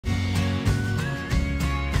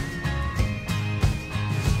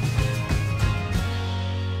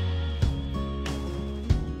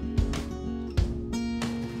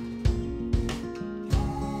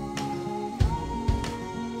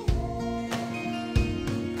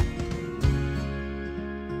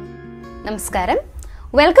നമസ്കാരം.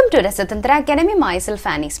 Welcome to രസതന്ത്ര academy. Myself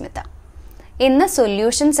Annie Smitha. ഇന്ന്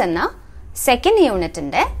solutions എന്ന സെക്കൻഡ്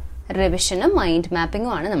യൂണിറ്റിന്റെ റിവിഷനും മൈൻഡ്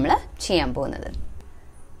മാപ്പിംഗും ആണ് നമ്മൾ ചെയ്യാൻ പോകുന്നത്.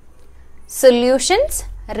 Solutions,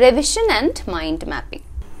 revision and mind mapping.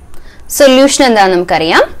 Solution എന്താണെന്ന്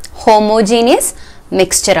നമുക്കറിയാം. ഹോമോജീനിയസ്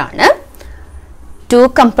മിക്സ്ചർ ആണ്. 2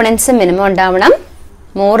 കമ്പണൻസ് മിനിമം ഉണ്ടാവണം.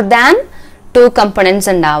 മോർ ദാൻ 2 കമ്പണൻസ്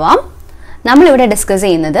ഉണ്ടാവാം. നമ്മളിവിടെ ഡിസ്കസ്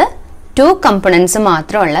ചെയ്യുന്നത് 2 കമ്പണൻസ്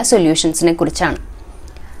മാത്രമുള്ള സൊല്യൂഷൻസിനെ കുറിച്ചാണ്.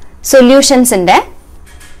 സൊല്യൂഷൻസിന്റെ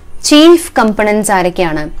ചീഫ് കമ്പണൻസ്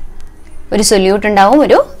ആരൊക്കെയാണ്? ഒരു സൊല്യൂട്ട് ഉണ്ടാവും,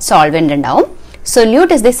 ഒരു സോൾവെന്റ് ഉണ്ടാവും.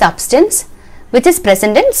 Solute is the substance which is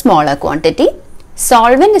present in smaller quantity.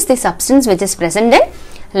 Solvent is the substance which is present in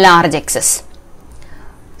large excess.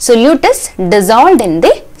 Solute is dissolved in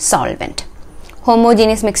the solvent.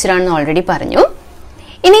 Homogeneous mixture ആണെന്ന് already പറഞ്ഞു.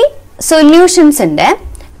 ഇനി സൊല്യൂഷൻസിന്റെ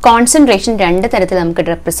concentration 2 തരത്തിൽ നമുക്ക്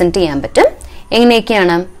represent ചെയ്യാൻ പറ്റും.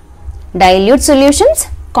 എങ്ങനെയൊക്കെയാണ്? Dilute solutions,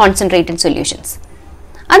 concentrated solutions.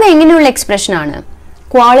 അത് എങ്ങനെയുള്ള എക്സ്പ്രഷൻ ആണ്?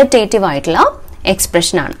 ക്വാളിറ്റേറ്റീവ് ആയിട്ടുള്ള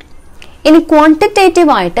എക്സ്പ്രഷൻ ആണ്. ഇനി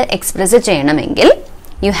ക്വാണ്ടിറ്റേറ്റീവ് ആയിട്ട് എക്സ്പ്രസ് ചെയ്യണമെങ്കിൽ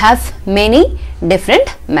you have many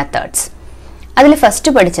different methods. അതിൽ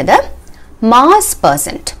ഫസ്റ്റ് പഠിച്ചത് മാസ്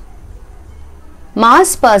പെർസെന്റ്.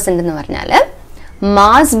 മാസ് പെർസെന്റ് എന്ന് പറഞ്ഞാൽ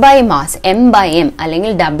mass by mass, M by M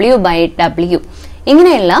അല്ലെങ്കിൽ ഡബ്ല്യു ബൈ ഡബ്ല്യു,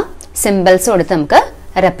 ഇങ്ങനെയുള്ള സിമ്പിൾസ് കൊടുത്ത് നമുക്ക്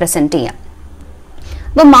റെപ്രസെന്റ് ചെയ്യാം.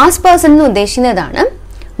 അപ്പോൾ മാസ് പെർസെന്റ് എന്ന് ഉദ്ദേശിക്കുന്നതാണ്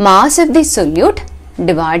mass of the solute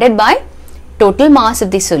divided by total mass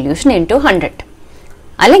of the solution into 100.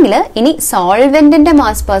 അല്ലെങ്കിൽ ഇനി സോൾവെന്റിന്റെ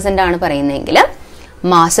മാസ് പെർസെന്റ് ആണ് പറയുന്നതെങ്കിൽ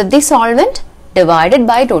mass of the solvent divided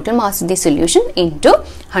by total mass of the solution into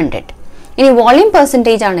 100. ഇനി വോളിയം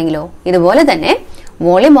പെർസെന്റേജ് ആണെങ്കിലോ ഇതുപോലെ തന്നെ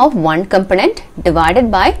volume of 1 component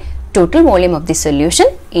divided by total volume of the solution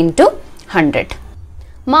into 100.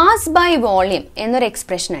 Mass by volume എന്നൊരു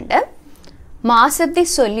expression ഉണ്ട്. Mass of the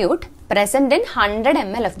solute present in 100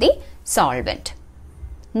 ml of the solvent.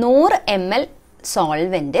 100 ml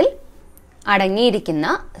സോൾവെന്റിൽ അടങ്ങിയിരിക്കുന്ന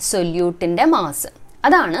സൊല്യൂട്ടിന്റെ mass,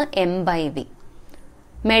 അതാണ് M by V.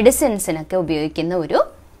 മെഡിസിൻസിനൊക്കെ ഉപയോഗിക്കുന്ന ഒരു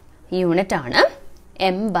unit ആണ്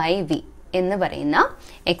M by V എന്ന് പറയുന്ന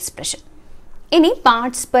expression. ഇനി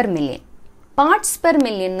parts per million. Parts per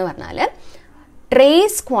million എന്ന് പറഞ്ഞാൽ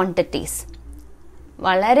ട്രേസ് ക്വാണ്ടിറ്റീസ്,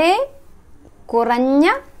 വളരെ കുറഞ്ഞ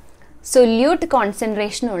സൊല്യൂട്ട്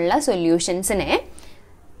കോൺസെൻട്രേഷനുള്ള സൊല്യൂഷൻസിനെ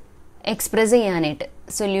എക്സ്പ്രസ് ചെയ്യാനായിട്ട്,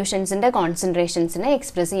 സൊല്യൂഷൻസിന്റെ കോൺസെൻട്രേഷൻസിനെ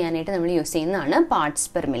എക്സ്പ്രസ് ചെയ്യാനായിട്ട് നമ്മൾ യൂസ് ചെയ്യുന്നതാണ് പാർട്സ്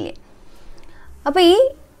പെർ മില്യൺ. അപ്പോൾ ഈ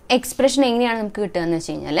എക്സ്പ്രഷൻ എങ്ങനെയാണ് നമുക്ക് കിട്ടുക എന്ന്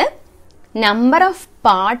വെച്ച് കഴിഞ്ഞാൽ number of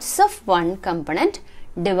parts of 1 component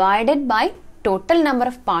divided by total number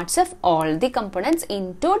of parts of all the components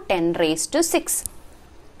into 10⁶.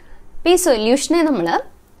 ഈ സൊല്യൂഷനെ നമ്മൾ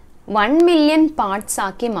 1 മില്യൺ പാർട്സ്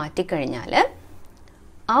ആക്കി മാറ്റിക്കഴിഞ്ഞാൽ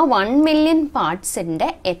ആ 1 മില്യൺ പാർട്സിന്റെ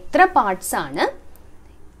എത്ര പാർട്സ് ആണ്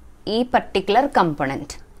ഈ പർട്ടിക്കുലർ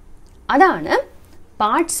കമ്പണന്റ്, അതാണ്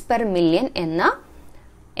പാർട്സ് പെർ മില്യൺ എന്ന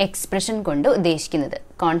എക്സ്പ്രഷൻ കൊണ്ട് ഉദ്ദേശിക്കുന്നത്,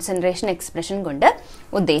 കോൺസെൻട്രേഷൻ എക്സ്പ്രഷൻ കൊണ്ട്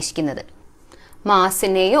ഉദ്ദേശിക്കുന്നത്.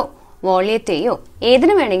 മാസിനെയോ വോളിയത്തെയോ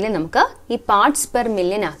ഏതിനു വേണമെങ്കിലും നമുക്ക് ഈ പാർട്സ് പെർ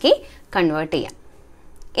മില്യൺ ആക്കി കൺവേർട്ട് ചെയ്യാം.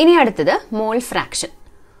 ഇനി അടുത്തത് മോൾ ഫ്രാക്ഷൻ.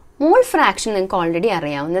 മോൾ ഫ്രാക്ഷൻ നിങ്ങൾക്ക് ഓൾറെഡി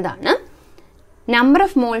അറിയാവുന്നതാണ്. Number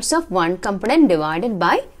of moles of 1 component divided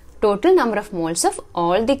by total number of moles of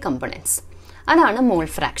all the components, അതാണ് മോൾ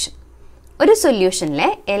ഫ്രാക്ഷൻ. ഒരു സൊല്യൂഷനിലെ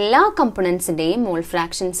എല്ലാ കമ്പണൻസിന്റെയും മോൾ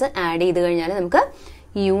ഫ്രാക്ഷൻസ് ആഡ് ചെയ്ത് കഴിഞ്ഞാൽ നമുക്ക്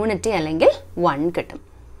യൂണിറ്റി അല്ലെങ്കിൽ 1 കിട്ടും.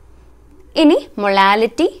 ഇനി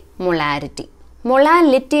മൊളാലിറ്റി, മൊളാരിറ്റി.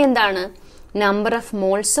 മൊളാലിറ്റി എന്താണ്? Number of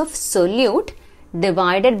moles of solute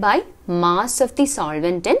divided by mass of the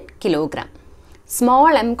solvent in kilogram.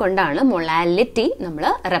 Small M കൊണ്ടാണ് മൊളാലിറ്റി നമ്മൾ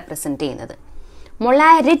റെപ്രസെന്റ് ചെയ്യുന്നത്.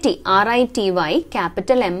 മൊളാരിറ്റി, RITY,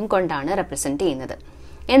 ക്യാപിറ്റൽ എം കൊണ്ടാണ് റെപ്രസെന്റ് ചെയ്യുന്നത്.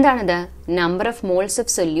 എന്താണത്? Number of moles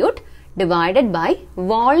of solute divided by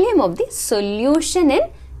volume of the solution in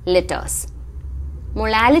litres.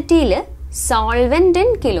 മൊളാലിറ്റിയിൽ solvent in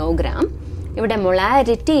kilogram, ഇവിടെ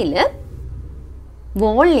മൊളാരിറ്റിയിൽ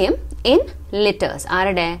volume in litres.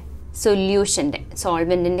 ആരുടെ? സൊല്യൂഷന്റെ,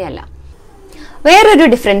 സോൾവെന്റിന്റെ അല്ല. വേറൊരു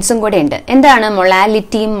ഡിഫറൻസും കൂടെ ഉണ്ട്. എന്താണ്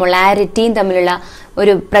മൊളാലിറ്റിയും മൊളാരിറ്റിയും തമ്മിലുള്ള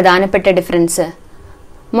ഒരു പ്രധാനപ്പെട്ട difference?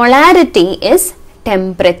 Molarity is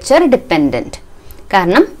temperature dependent.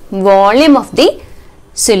 കാരണം വോളിയം ഓഫ് ദി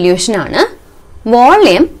സൊല്യൂഷൻ ആണ്.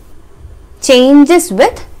 Volume changes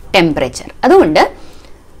with temperature. അതുകൊണ്ട്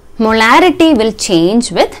molarity will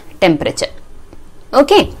change with temperature.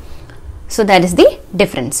 Okay, so that is the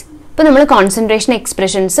difference. ഇപ്പൊ നമ്മൾ കോൺസെൻട്രേഷൻ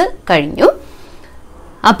എക്സ്പ്രഷൻസ് കഴിഞ്ഞു.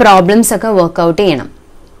 ആ പ്രോബ്ലംസ് ഒക്കെ വർക്ക്ഔട്ട് ചെയ്യണം.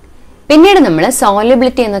 പിന്നീട് നമ്മൾ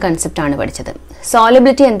സോളിബിലിറ്റി എന്ന കൺസെപ്റ്റ് ആണ് പഠിച്ചത്.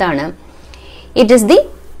 സോളിബിലിറ്റി എന്താണ്? It is the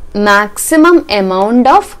maximum amount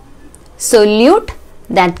of solute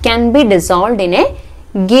that can be dissolved in a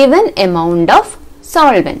given amount of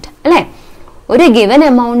solvent. അല്ലേ? ഒരു given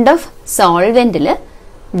amount of solventൽ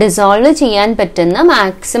ഡിസോൾവ് ചെയ്യാൻ പറ്റുന്ന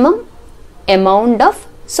മാക്സിമം എമൗണ്ട് ഓഫ്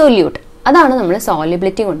സൊല്യൂട്ട്, അതാണ് നമ്മൾ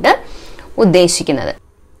സോളിബിലിറ്റി കൊണ്ട് ഉദ്ദേശിക്കുന്നത്.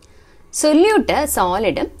 സൊല്യൂട്ട്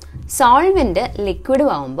സോളിഡും സോൾവെന്റ് ലിക്വിഡും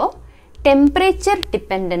ആവുമ്പോൾ ടെമ്പറേച്ചർ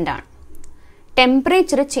ഡിപ്പെൻഡൻ്റ് ആണ്.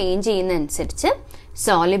 ടെമ്പറേച്ചർ ചേഞ്ച് ചെയ്യുന്നതനുസരിച്ച്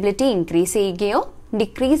സോളിബിലിറ്റി ഇൻക്രീസ് ചെയ്യുകയോ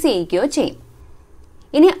ഡിക്രീസ് ചെയ്യുകയോ ചെയ്യും.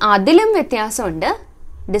 ഇനി അതിലും വ്യത്യാസമുണ്ട്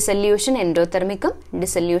ഡിസൊല്യൂഷൻ എൻഡോതെർമിക്കും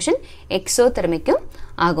ഡിസൊല്യൂഷൻ എക്സോതെർമിക്കും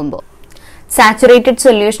ആകുമ്പോൾ. Saturated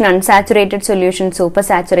solution, unsaturated solution, super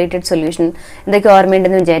saturated solution, ഇതൊക്കെ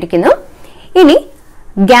ഓർമ്മയുണ്ടെന്ന് വിചാരിക്കുന്നു. ഇനി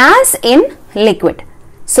ഗ്യാസ് ഇൻ ലിക്വിഡ്,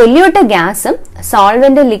 സൊല്യൂട്ട് ഗ്യാസും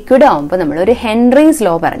സോൾവെന്റ് ലിക്വിഡും ആവുമ്പോൾ നമ്മൾ ഒരു ഹെൻറീസ്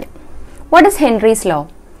ലോ പറഞ്ഞു. What is Henry's law?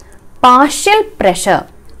 Partial pressure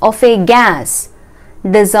of A gas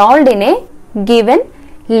dissolved in a given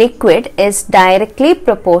liquid is directly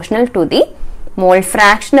proportional to the mole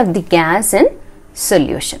fraction of the gas in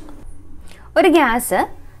solution. ഒരു gas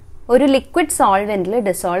ഒരു liquid സോൾവെന്റിൽ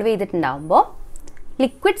dissolve ചെയ്തിട്ടുണ്ടാവുമ്പോൾ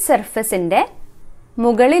liquid സർഫസിന്റെ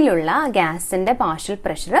മുകളിലുള്ള ഗ്യാസിന്റെ partial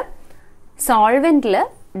pressure സോൾവെന്റിൽ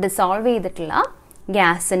dissolve ചെയ്തിട്ടുള്ള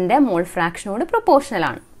ഗ്യാസിന്റെ മോൾ ഫ്രാക്ഷനോട് proportional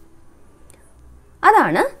ആണ്.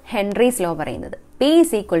 അതാണ് Henry's law പറയുന്നത്. P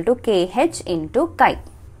is equal to KH into chi,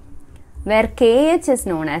 where KH is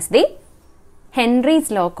known as the Henry's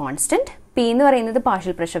law constant. P എന്ന് പറയുന്നത്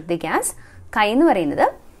partial pressure of the gas, chi എന്ന് പറയുന്നത്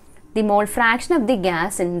the mole fraction of the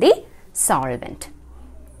gas in the solvent.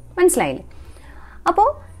 മനസ്സിലായില്ലേ? അപ്പോൾ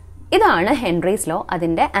ഇതാണ് Henry's law.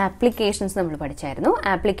 അതിൻ്റെ applications നമ്മൾ പഠിച്ചായിരുന്നു.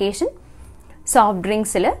 Application soft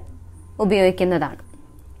ഡ്രിങ്ക്സിൽ ഉപയോഗിക്കുന്നതാണ്.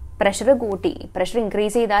 പ്രഷർ കൂട്ടി, പ്രഷർ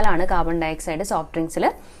ഇൻക്രീസ് ചെയ്താലാണ് കാർബൺ ഡയോക്സൈഡ് സോഫ്റ്റ് ഡ്രിങ്ക്സിൽ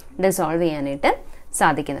ഡിസോൾവ് ചെയ്യാനായിട്ട്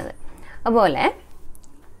സാധിക്കുന്നത്. അതുപോലെ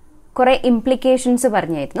കുറേ ഇംപ്ലിക്കേഷൻസ്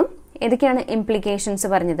പറഞ്ഞായിരുന്നു. ഏതൊക്കെയാണ് ഇംപ്ലിക്കേഷൻസ്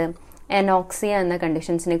പറഞ്ഞത്? എനോക്സിയ എന്ന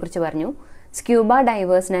കണ്ടീഷൻസിനെ കുറിച്ച് പറഞ്ഞു. സ്ക്യൂബ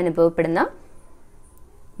ഡൈവേഴ്സിന് അനുഭവപ്പെടുന്ന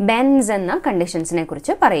ബെൻസ് എന്ന കണ്ടീഷൻസിനെ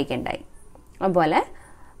കുറിച്ച് പറയുകയുണ്ടായി. അതുപോലെ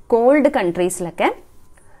കോൾഡ് കൺട്രീസിലൊക്കെ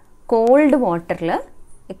കോൾഡ് വാട്ടറിൽ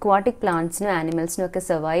എക്വാട്ടിക് പ്ലാന്റ്സിനും ആനിമൽസിനും ഒക്കെ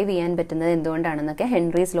സർവൈവ് ചെയ്യാൻ പറ്റുന്നത് എന്തുകൊണ്ടാണെന്നൊക്കെ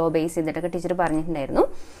ഹെൻറീസ് ലോ ബേസ് ചെയ്തിട്ടൊക്കെ ടീച്ചർ പറഞ്ഞിട്ടുണ്ടായിരുന്നു.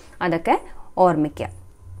 അതൊക്കെ ഓർമ്മിക്കുക.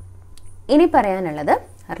 ഇനി പറയാനുള്ളത്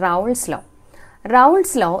റൗൾസ് ലോ.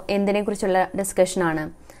 റൗൾസ് ലോ എന്തിനെ കുറിച്ചുള്ള ഡിസ്കഷനാണ്?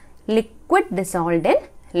 Liquid dissolved in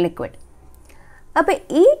liquid. അപ്പം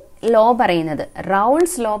ഈ ലോ പറയുന്നത്,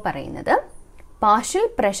 റൗൾസ് ലോ പറയുന്നത് partial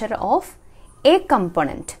pressure of A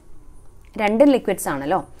component, രണ്ട് ലിക്വിഡ്സ്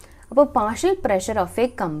ആണല്ലോ. അപ്പോൾ partial pressure of A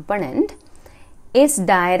component is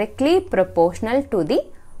directly proportional to the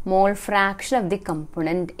mole fraction of the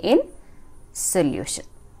component in solution.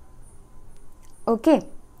 Okay.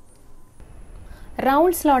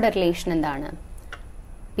 Raoult's law relation എന്താണ്?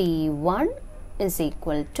 P1 is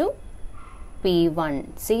equal to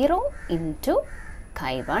P10 into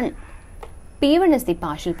chi1. P1 is the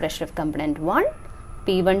partial pressure of component 1.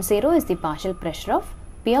 P10 is the partial pressure of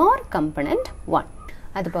pure component 1.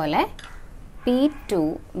 അതുപോലെ P2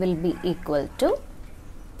 will be equal to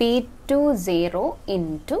P20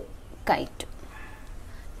 into chi2.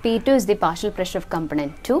 P2 is the partial pressure of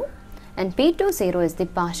component 2 and P20 is the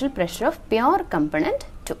partial pressure of pure component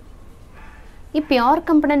 2. ഈ pure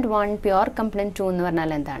component 1, pure component 2 എന്ന്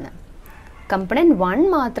പറഞ്ഞാൽ എന്താണ്? component 1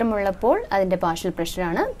 മാത്രമുള്ളപ്പോൾ അതിൻ്റെ partial pressure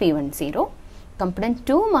ആണ് P10. component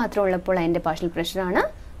 2 മാത്രമുള്ളപ്പോൾ അതിൻ്റെ partial pressure ആണ്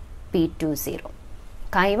P20.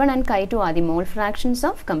 chi1 and chi2 are the mole fractions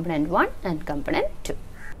of component 1 and component 2.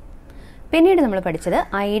 പിന്നീട് നമ്മൾ പഠിച്ചത്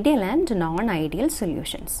ideal and non ideal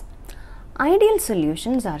solutions. Ideal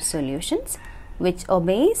solutions R solutions which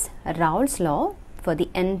obeys റൗൾസ് law for the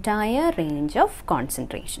entire range of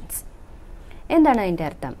concentrations. എന്താണ് അതിൻ്റെ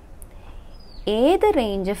അർത്ഥം? ഏത്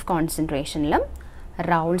range of കോൺസെൻട്രേഷനിലും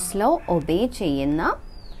റൗൾസ് law obey ചെയ്യുന്ന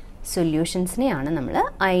സൊല്യൂഷൻസിനെയാണ് നമ്മൾ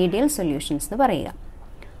ideal solutions എന്ന് പറയുക.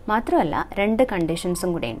 മാത്രമല്ല രണ്ട് കണ്ടീഷൻസും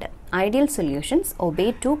കൂടെയുണ്ട്. Ideal solutions obey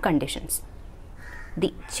to conditions. The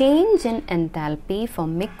change in enthalpy for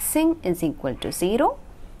mixing is equal to 0.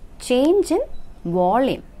 Change in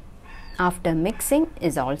volume after mixing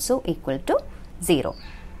is also equal to 0.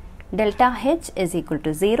 Delta H is equal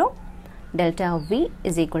to 0. Delta V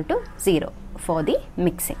is equal to 0 for the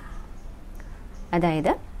mixing.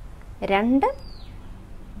 അതായത് രണ്ട്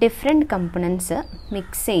different components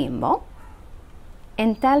mix ചെയ്യുമ്പോൾ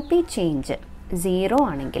enthalpy change 0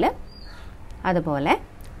 ആണെങ്കിൽ, അതുപോലെ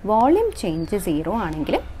volume change 0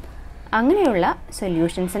 ആണെങ്കിൽ, അങ്ങനെയുള്ള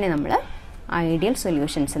സൊല്യൂഷൻസിനെ നമ്മൾ ideal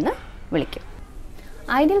solutions എന്ന് വിളിക്കും.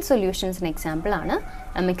 ഐഡിയൽ സൊല്യൂഷൻസിന് എക്സാമ്പിൾ ആണ്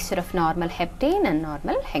A mixture of normal ഹെപ്റ്റെയ്ൻ and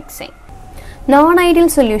normal ഹെക്സെയ്ൻ. Non ideal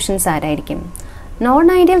solutions ആരായിരിക്കും? Non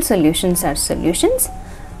ideal solutions R solutions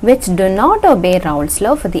which do not obey Raoult's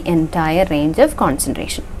law for the entire range of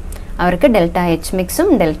concentration. അവർക്ക് delta H മിക്സും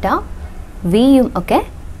delta വിയും ഒക്കെ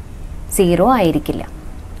 0 ആയിരിക്കില്ല.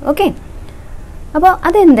 Okay, അപ്പോൾ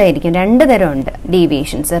അതെന്തായിരിക്കും? രണ്ട് തരമുണ്ട്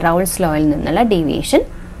deviations. റൗൾട്ട്സ് ലോയിൽ നിന്നുള്ള deviation,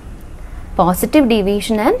 positive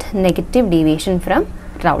deviation and negative deviation from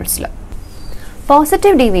റൗൾട്ട്സ് law.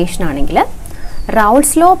 Positive deviation ആണെങ്കിൽ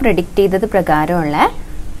റൗൾട്ട്സ് law predict ചെയ്തത് പ്രകാരമുള്ള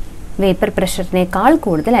വേപ്പർ പ്രഷറിനേക്കാൾ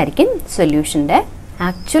കൂടുതലായിരിക്കും സൊല്യൂഷൻ്റെ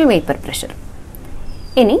ആക്ച്വൽ വേപ്പർ പ്രഷർ.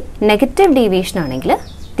 ഇനി നെഗറ്റീവ് ഡീവിയേഷൻ ആണെങ്കിൽ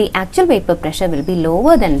the actual vapor pressure will be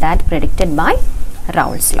lower than that predicted by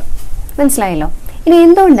Raoult's law. മനസ്സിലായല്ലോ? ഇനി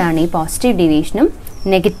എന്തുകൊണ്ടാണ് ഈ പോസിറ്റീവ് ഡീവിയേഷനും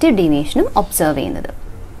നെഗറ്റീവ് ഡീവിയേഷനും ഒബ്സർവ് ചെയ്യുന്നത്?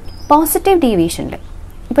 പോസിറ്റീവ് ഡീവിയേഷനിൽ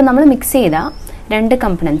ഇപ്പോൾ നമ്മൾ മിക്സ് ചെയ്ത രണ്ട്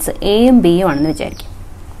കമ്പണൻസ് എയും ബിയും ആണെന്ന് വിചാരിക്കും.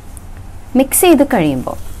 മിക്സ് ചെയ്ത്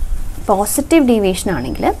കഴിയുമ്പോൾ പോസിറ്റീവ് ഡീവിയേഷൻ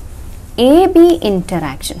ആണെങ്കിൽ A B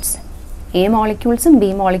interactions, A മോളിക്യൂൾസും B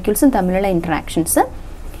മോളിക്യൂൾസും തമ്മിലുള്ള interactions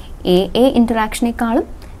A ഇൻറ്ററാക്ഷനേക്കാളും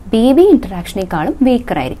B B ഇൻറ്ററാക്ഷനേക്കാളും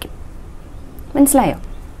weaker ആയിരിക്കും. മനസ്സിലായോ?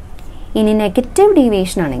 ഇനി നെഗറ്റീവ്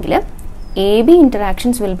ഡീവിയേഷൻ ആണെങ്കിൽ A B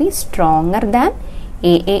interactions will be stronger than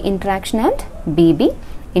A interaction and B B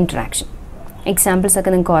interaction. Examples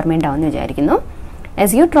ഒക്കെ നിങ്ങൾക്ക് ഓർമ്മയുണ്ടാവുമെന്ന് വിചാരിക്കുന്നു.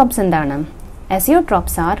 അസിയോട്രോപ്സ് എന്താണ്?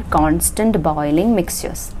 Azeotropes R constant boiling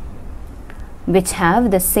mixtures which have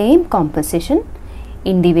the same composition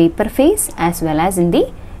in the vapor phase as well as in the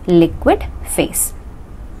liquid phase.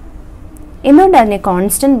 എന്തുകൊണ്ടാണ്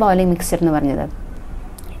constant boiling mixture എന്ന് പറഞ്ഞത്?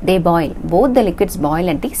 ദേ boil, both the liquids boil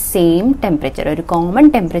at the same temperature. ഒരു common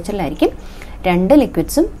ടെമ്പറേച്ചറിലായിരിക്കും രണ്ട്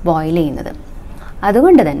ലിക്വിഡ്സും boil ചെയ്യുന്നത്.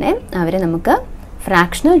 അതുകൊണ്ട് തന്നെ അവരെ നമുക്ക്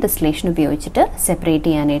ഫ്രാക്ഷണൽ ഡിസ്റ്റിലേഷൻ ഉപയോഗിച്ചിട്ട് സെപ്പറേറ്റ്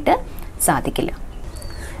ചെയ്യാനായിട്ട് സാധിക്കില്ല.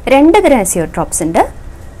 രണ്ട് തരം അസിയോട്രോപ്സ് ഉണ്ട്.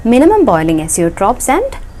 Minimum boiling azeotropes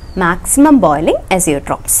and maximum boiling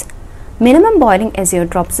azeotropes. Minimum boiling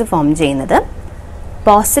azeotropes form ചെയ്യുന്നത്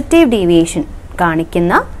പോസിറ്റീവ് ഡീവിയേഷൻ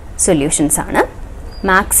കാണിക്കുന്ന സൊല്യൂഷൻസ് ആണ്.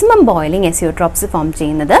 മാക്സിമം ബോയിലിംഗ് അസിയോട്രോപ്സ് ഫോം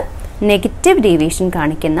ചെയ്യുന്നത് നെഗറ്റീവ് ഡീവിയേഷൻ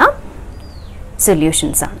കാണിക്കുന്ന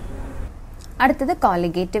സൊല്യൂഷൻസ് ആണ്. അടുത്തത്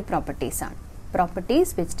കോളിഗേറ്റീവ് പ്രോപ്പർട്ടീസ് ആണ്.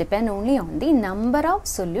 Properties which depend only on the number of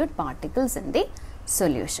solute particles in the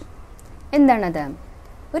solution. എന്താണത്?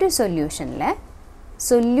 ഒരു സൊല്യൂഷനിലെ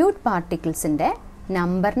സൊല്യൂട്ട് പാർട്ടിക്കിൾസിൻ്റെ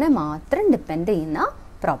നമ്പറിനെ മാത്രം ഡിപ്പെൻഡ് ചെയ്യുന്ന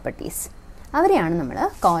പ്രോപ്പർട്ടീസ്, അവരെയാണ് നമ്മൾ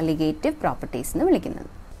കോളിഗേറ്റീവ് പ്രോപ്പർട്ടീസ് എന്ന് വിളിക്കുന്നത്.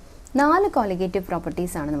 4 കോളിഗേറ്റീവ്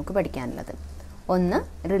പ്രോപ്പർട്ടീസ് ആണ് നമുക്ക് പഠിക്കാനുള്ളത്. 1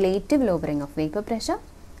 relative lowering of vapour pressure,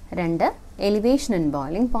 2 elevation and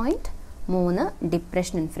boiling point, 3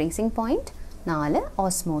 depression and freezing point, 4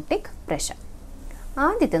 osmotic pressure.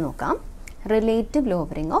 ആദ്യത്തെ നോക്കാം, relative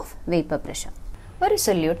lowering of vapour pressure. ഒരു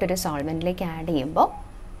സൊല്യൂട്ട് ഒരു സോൾവെൻറ്റിലേക്ക് ആഡ് ചെയ്യുമ്പോൾ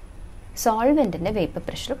സോൾവെൻറ്റിൻ്റെ വേപ്പർ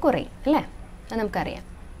പ്രഷർ കുറയും അല്ലേ? അത് നമുക്കറിയാം.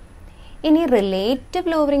 ഇനി relative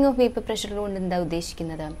lowering of vapour pressure കൊണ്ട് എന്താ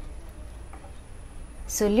ഉദ്ദേശിക്കുന്നത്?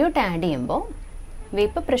 സൊല്യൂട്ട് ആഡ് ചെയ്യുമ്പോൾ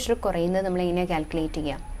വേപ്പർ പ്രഷർ കുറയുന്നത് നമ്മൾ എങ്ങനെ കാൽക്കുലേറ്റ്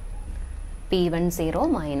ചെയ്യാം? P10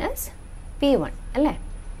 മൈനസ് P1 അല്ലേ?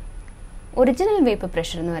 ഒറിജിനൽ വേപ്പർ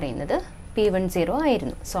പ്രഷർ എന്ന് പറയുന്നത് P10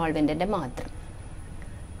 ആയിരുന്നു, സോൾവെൻറ്റിൻ്റെ മാത്രം.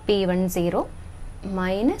 P10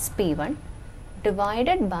 minus P1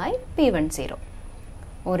 divided by P10.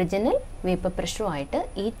 Original vapour പ്രഷറുമായിട്ട്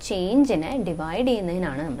ഈ ചേഞ്ചിനെ ഡിവൈഡ്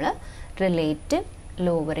ചെയ്യുന്നതിനാണ് നമ്മൾ relative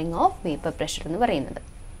lowering of vapour pressure എന്ന് പറയുന്നത്.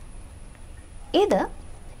 ഇത്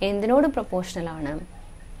എന്തിനോട് പ്രൊപ്പോർഷണലാണ്?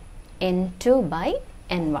 N2 by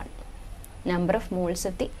N1, number of moles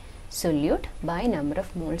of the solute by number of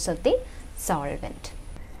moles of the solvent.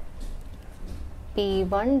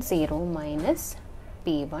 P10 minus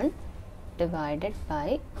P1 divided by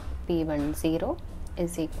P10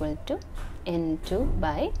 is equal to N2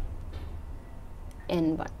 by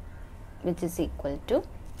N1, which is equal to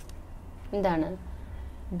എന്താണ്?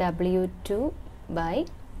 W2 by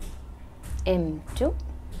M2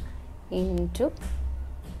 into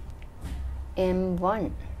M1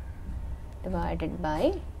 divided by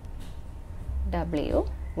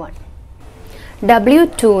W1.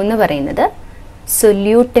 W2 എന്ന് പറയുന്നത്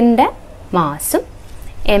സൊല്യൂട്ടിൻ്റെ മാസും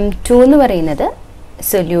M2 എന്ന് പറയുന്നത്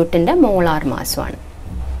സൊല്യൂട്ടിൻ്റെ molar മാസുമാണ്.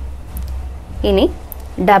 ഇനി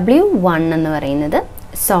W1 എന്ന് പറയുന്നത്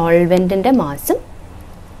സോൾവെൻറ്റിൻ്റെ മാസും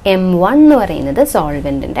M1 എന്ന് പറയുന്നത്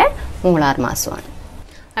സോൾവെൻറ്റിൻ്റെ മോളാർ മാസുമാണ്.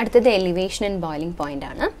 അടുത്തത് എലിവേഷൻ ആൻഡ് ബോയിലിംഗ് പോയിന്റ്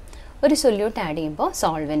ആണ്. ഒരു സൊല്യൂട്ട് ആഡ് ചെയ്യുമ്പോൾ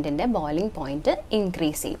സോൾവെൻറ്റിൻ്റെ ബോയിലിംഗ് പോയിന്റ്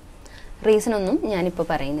ഇൻക്രീസ് ചെയ്യും. റീസൺ ഒന്നും ഞാനിപ്പോൾ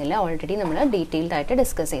പറയുന്നില്ല, ഓൾറെഡി നമ്മൾ ഡീറ്റെയിൽഡ് ആയിട്ട്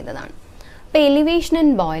ഡിസ്കസ് ചെയ്തതാണ്. അപ്പോൾ elevation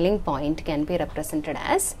and boiling point can be represented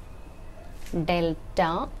as delta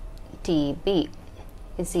TB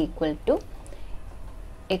is equal to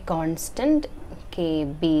a constant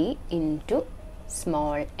KB into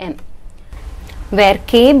small m, where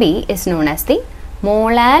KB is known as the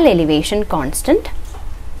molal elevation constant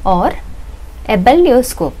or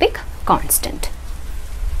ebullioscopic constant.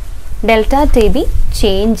 delta T be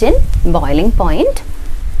change in boiling point.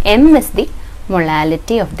 M is the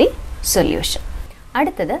molality of the solution.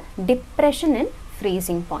 അടുത്തത് depression in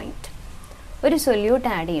freezing point. ഒരു solute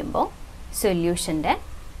add ചെയ്യുമ്പോൾ സൊല്യൂഷൻ്റെ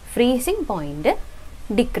freezing point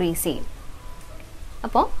decrease ചെയ്യും.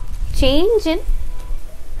 അപ്പോൾ change in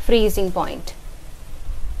freezing point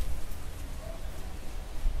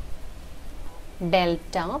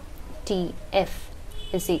delta T F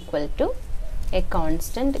is equal to a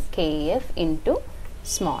constant kf into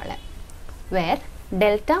small m, where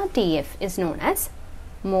delta tf is known as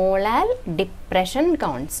molal depression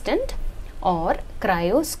constant or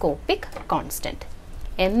cryoscopic constant.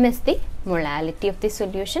 M is the molality of the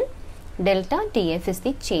solution, delta Tf is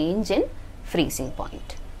the change in freezing point.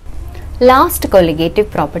 Last colligative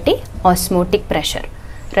property, osmotic pressure,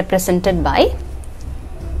 represented by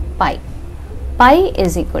pi. Pi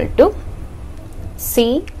is equal to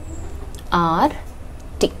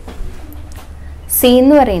CRT. C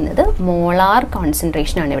എന്ന് പറയുന്നത് molar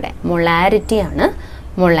concentration ആണ്, ഇവിടെ molarity ആണ്,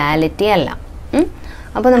 molality അല്ല.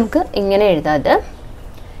 അപ്പോൾ നമുക്ക് ഇങ്ങനെ എഴുതാത്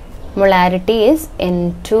molarity is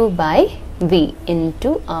N2 by V into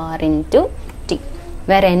R into T,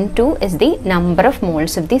 where N2 is the number of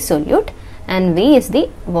moles of the solute and V is the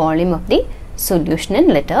volume of the solution in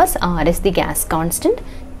liters, R is the gas constant,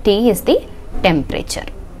 T is the temperature.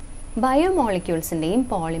 ബയോമോളിക്യൂൾസിൻ്റെയും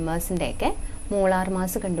പോളിമേഴ്സിൻ്റെയൊക്കെ molar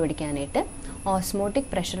mass കണ്ടുപിടിക്കാനായിട്ട് osmotic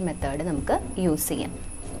pressure method നമുക്ക് use ചെയ്യാം.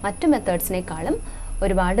 മറ്റു മെത്തേഡ്സിനേക്കാളും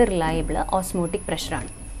ഒരുപാട് reliable osmotic പ്രഷറാണ്.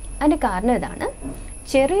 അതിൻ്റെ കാരണം ഇതാണ്,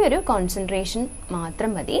 ചെറിയൊരു concentration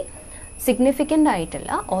മാത്രം മതി സിഗ്നിഫിക്കൻ്റ്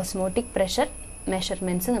ആയിട്ടുള്ള ഓസ്മോട്ടിക് പ്രഷർ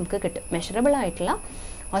മെഷർമെൻറ്റ്സ് നമുക്ക് കിട്ടും, മെഷറബിൾ ആയിട്ടുള്ള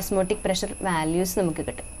ഓസ്മോട്ടിക് പ്രഷർ വാല്യൂസ് നമുക്ക്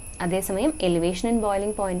കിട്ടും. അതേസമയം elevation and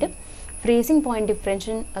boiling point, freezing point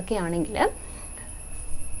ഡിഫറൻഷ്യൻ ഒക്കെ ആണെങ്കിൽ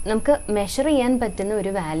നമുക്ക് മെഷർ ചെയ്യാൻ പറ്റുന്ന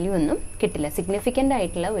ഒരു വാല്യൂ ഒന്നും കിട്ടില്ല, സിഗ്നിഫിക്കൻ്റ്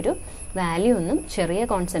ആയിട്ടുള്ള ഒരു വാല്യൂ ഒന്നും ചെറിയ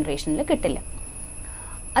കോൺസെൻട്രേഷനിൽ കിട്ടില്ല.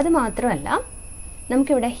 അത് മാത്രമല്ല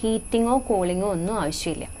നമുക്കിവിടെ ഹീറ്റിങ്ങോ കൂളിങ്ങോ ഒന്നും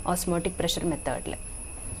ആവശ്യമില്ല ഓസ്മോട്ടിക് പ്രഷർ മെത്തേഡിൽ.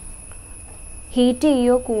 ഹീറ്റ്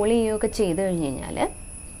ചെയ്യുകയോ കൂൾ ചെയ്യുകയോ ഒക്കെ ചെയ്ത് കഴിഞ്ഞ് കഴിഞ്ഞാൽ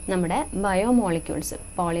നമ്മുടെ ബയോമോളിക്യൂൾസ്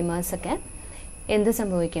പോളിമേഴ്സൊക്കെ എന്ത്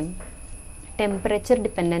സംഭവിക്കും, ടെമ്പറേച്ചർ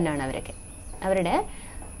ഡിപ്പെൻഡൻ്റ് ആണ് അവരൊക്കെ. അവരുടെ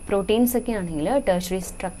പ്രോട്ടീൻസൊക്കെ ആണെങ്കിൽ ടെർഷറി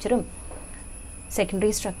സ്ട്രക്ചറും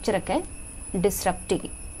സെക്കൻഡറി സ്ട്രക്ചറൊക്കെ ഡിസ്റപ്റ്റ്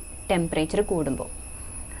ചെയ്യും ടെമ്പറേച്ചർ കൂടുമ്പോൾ.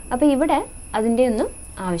 അപ്പോൾ ഇവിടെ അതിൻ്റെ ഒന്നും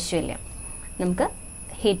ആവശ്യമില്ല, നമുക്ക്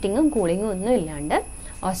ഹീറ്റിങ്ങും കൂളിങ്ങും ഒന്നും ഇല്ലാണ്ട്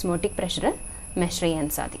ഓസ്മോട്ടിക് പ്രഷർ മെഷർ ചെയ്യാൻ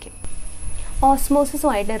സാധിക്കും.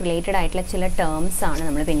 ഓസ്മോസിസുമായിട്ട് റിലേറ്റഡ് ആയിട്ടുള്ള ചില ടേംസ് ആണ്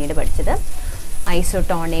നമ്മൾ പിന്നീട് പഠിച്ചത്.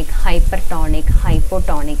 Isotonic, hypertonic,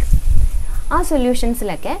 hypotonic. ആ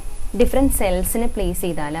സൊല്യൂഷൻസിലൊക്കെ ഡിഫറെൻറ്റ് സെൽസിനെ പ്ലേസ്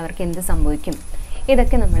ചെയ്താൽ അവർക്ക് എന്ത് സംഭവിക്കും,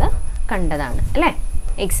 ഇതൊക്കെ നമ്മൾ കണ്ടതാണ് അല്ലേ,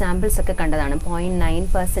 എക്സാമ്പിൾസ് ഒക്കെ കണ്ടതാണ്.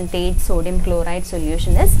 0.9% sodium chloride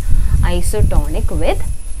solution is isotonic with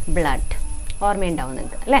blood, ഓർമ്മയുണ്ടാവും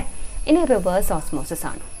നിങ്ങൾക്ക് അല്ലേ. ഇനി റിവേഴ്സ് ഓസ്മോസിസ്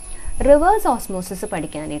ആണ്. റിവേഴ്സ് ഓസ്മോസിസ്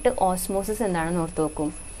പഠിക്കാനായിട്ട് ഓസ്മോസിസ് എന്താണെന്ന് ഓർത്ത് നോക്കും.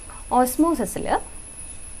 ഓസ്മോസിസിൽ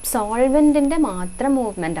സോൾവെൻറ്റിൻ്റെ മാത്രം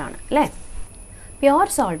മൂവ്മെൻ്റ് ആണ് അല്ലേ. പ്യുവർ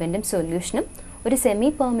സോൾവെൻറ്റും സൊല്യൂഷനും ഒരു സെമി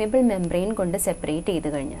പെർമിയബിൾ മെംബ്രെയിൻ കൊണ്ട് സെപ്പറേറ്റ് ചെയ്ത്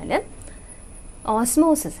കഴിഞ്ഞാൽ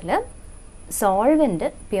ഓസ്മോസിസിൽ സോൾവെൻറ്റ്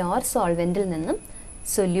പ്യുവർ സോൾവെൻറ്റിൽ നിന്നും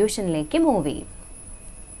സൊല്യൂഷനിലേക്ക് മൂവ് ചെയ്യും.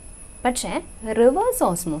 പക്ഷേ റിവേഴ്സ്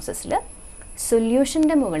ഓസ്മോസിസിൽ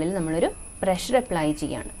സൊല്യൂഷൻ്റെ മുകളിൽ നമ്മളൊരു പ്രഷർ അപ്ലൈ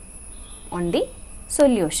ചെയ്യാണ് ഓൺ ദി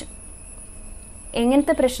സൊല്യൂഷൻ.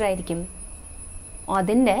 എങ്ങനത്തെ പ്രഷറായിരിക്കും,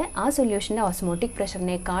 അതിൻ്റെ ആ സൊല്യൂഷൻ്റെ ഓസ്മോട്ടിക്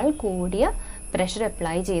പ്രഷറിനേക്കാൾ കൂടിയ പ്രഷർ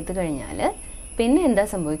അപ്ലൈ ചെയ്ത് കഴിഞ്ഞാൽ പിന്നെ എന്താ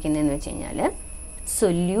സംഭവിക്കുന്നതെന്ന് വെച്ച് കഴിഞ്ഞാൽ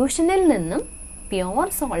സൊല്യൂഷനിൽ നിന്നും പ്യുവർ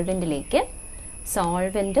സോൾവെൻറ്റിലേക്ക്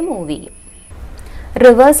സോൾവെൻറ്റ് മൂവ് ചെയ്യും.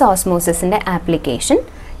 Reverse ഓസ്മോസിസിൻ്റെ application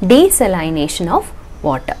desalination of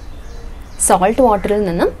water. Salt വാട്ടറിൽ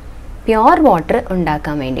നിന്നും പ്യുവർ വാട്ടർ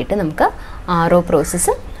ഉണ്ടാക്കാൻ വേണ്ടിയിട്ട് നമുക്ക് RO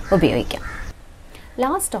പ്രോസസ്സ് ഉപയോഗിക്കാം.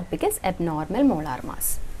 Last topic is abnormal molar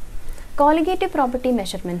mass. Colligative property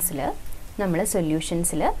മെഷർമെൻറ്റ്സിൽ നമ്മൾ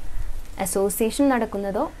സൊല്യൂഷൻസിൽ അസോസിയേഷൻ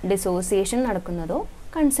നടക്കുന്നതോ ഡിസോസിയേഷൻ നടക്കുന്നതോ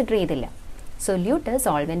കൺസിഡർ ചെയ്തില്ല. സൊല്യൂട്ട്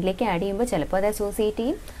സോൾവെൻറ്റിലേക്ക് ആഡ് ചെയ്യുമ്പോൾ ചിലപ്പോൾ അത് അസോസിയേറ്റ്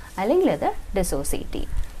ചെയ്യും, അല്ലെങ്കിൽ അത് ഡിസോസിയേറ്റ്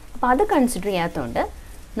ചെയ്യും. അപ്പോൾ അത് കൺസിഡർ ചെയ്യാത്തതുകൊണ്ട്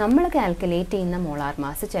നമ്മൾ കാൽക്കുലേറ്റ് ചെയ്യുന്ന മോളാർ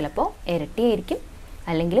മാസ് ചിലപ്പോൾ ഇരട്ടിയായിരിക്കും,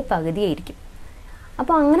 അല്ലെങ്കിൽ പകുതിയായിരിക്കും.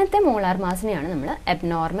 അപ്പോൾ അങ്ങനത്തെ മോളാർ മാസിനെയാണ് നമ്മൾ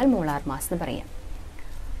എബ്നോർമൽ മോളാർ മാസ് എന്ന് പറയുക.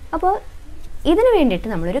 അപ്പോൾ ഇതിന് വേണ്ടിയിട്ട്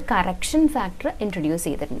നമ്മളൊരു കറക്ഷൻ ഫാക്ടർ ഇൻട്രൊഡ്യൂസ്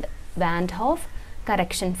ചെയ്തിട്ടുണ്ട്. Van Hoff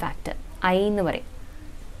correction factor, I എന്ന് പറയും.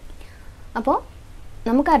 അപ്പോൾ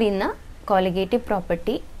നമുക്കറിയുന്ന കോളിഗേറ്റീവ്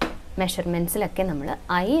പ്രോപ്പർട്ടി മെഷർമെൻറ്റ്സിലൊക്കെ നമ്മൾ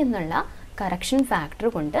I എന്നുള്ള കറക്ഷൻ ഫാക്ടർ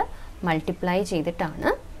കൊണ്ട് മൾട്ടിപ്ലൈ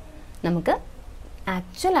ചെയ്തിട്ടാണ് നമുക്ക്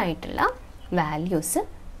ആക്ച്വൽ ആയിട്ടുള്ള വാല്യൂസ്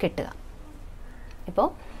കിട്ടുക. ഇപ്പോൾ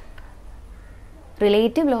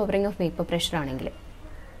relative lowering of vapour pressure ആണെങ്കിൽ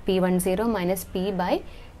P10 minus P by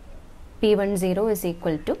P10 is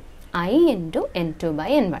equal to I into N2 by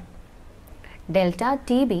N1. Delta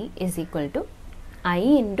TB is equal to I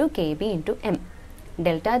into KB into M.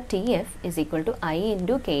 Delta TF is equal to I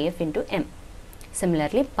into KF into M.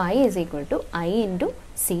 Similarly, pi is equal to I into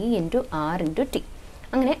C into R into T.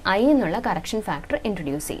 അങ്ങനെ I എന്നുള്ള correction factor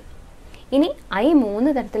introduce ചെയ്യും. ഇനി I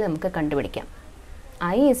 3 തരത്തിൽ നമുക്ക് കണ്ടുപിടിക്കാം.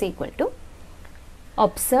 I is equal to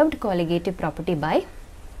observed colligative property by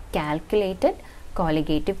calculated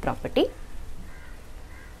colligative property.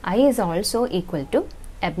 I is also equal to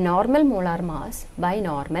abnormal molar mass by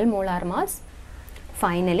normal molar mass.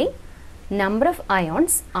 Finally, number of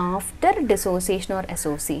ions after dissociation or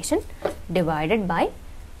association divided by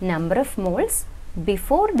number of moles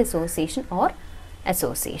before dissociation or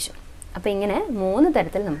association. അപ്പോൾ ഇങ്ങനെ 3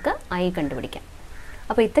 തരത്തിൽ നമുക്ക് I കണ്ടുപിടിക്കാം.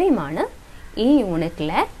 അപ്പോൾ ഇത്രയുമാണ് ഈ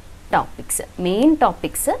യൂണിറ്റിലെ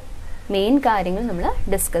topics. Main കാര്യങ്ങൾ നമ്മൾ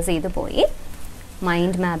ഡിസ്കസ് ചെയ്തു പോയി.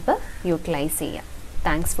 മൈൻഡ് മാപ്പ് യൂട്ടിലൈസ് ചെയ്യാം.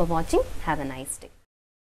 Thanks for watching. Have A nice day.